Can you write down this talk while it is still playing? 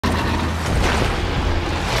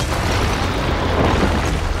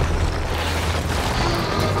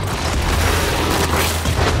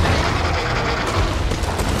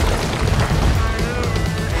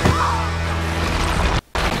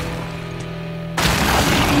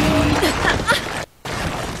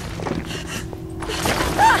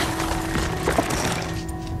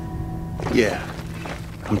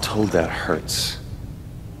Oh, that hurts.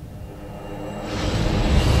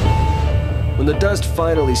 When the dust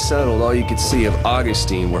finally settled, all you could see of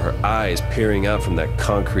Augustine were her eyes peering out from that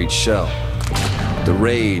concrete shell. The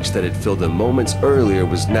rage that had filled them moments earlier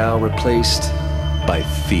was now replaced by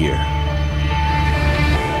fear.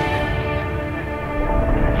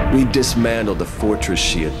 We dismantled the fortress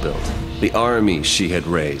she had built, the army she had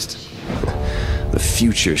raised, the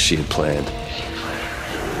future she had planned.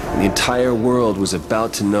 And the entire world was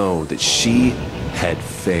about to know that she had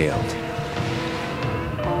failed.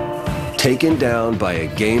 Taken down by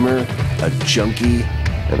a gamer, a junkie,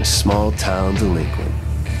 and a small-town delinquent.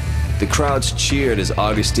 The crowds cheered as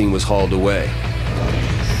Augustine was hauled away.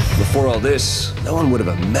 Before all this, no one would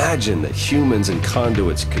have imagined that humans and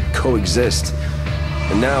conduits could coexist.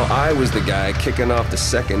 And now I was the guy kicking off the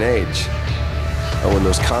second age. And when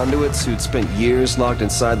those conduits who'd spent years locked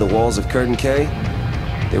inside the walls of Curtain K,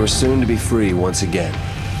 they were soon to be free once again,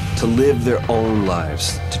 to live their own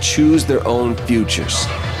lives, to choose their own futures.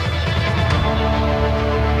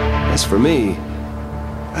 As for me,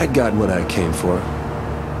 I'd gotten what I came for.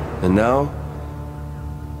 And now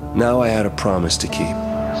I had a promise to keep.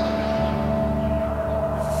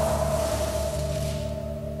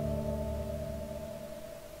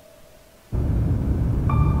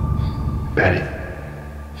 Betty.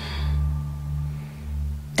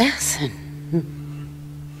 Dawson.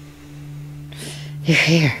 You're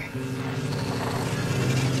here.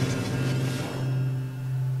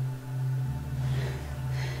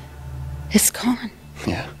 It's gone.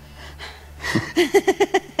 Yeah.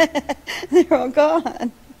 They're all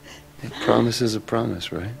gone. A promise is a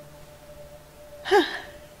promise, right?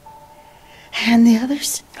 And the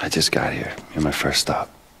others? I just got here. You're my first stop.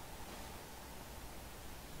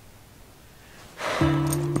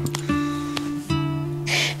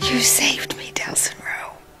 You saved me, Delson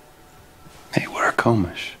Rowe. Hey, we're a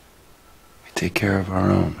Comish. We take care of our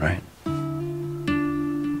own, right?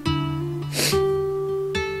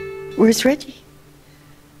 Where's Reggie?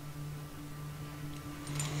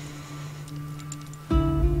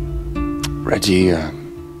 Reggie,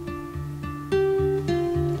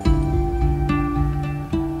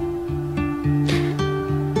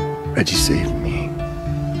 Reggie saved me.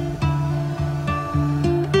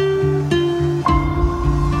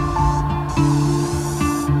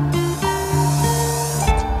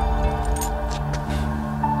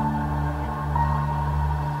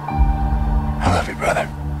 I love you, brother.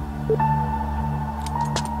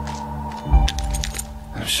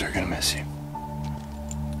 I'm sure gonna miss you.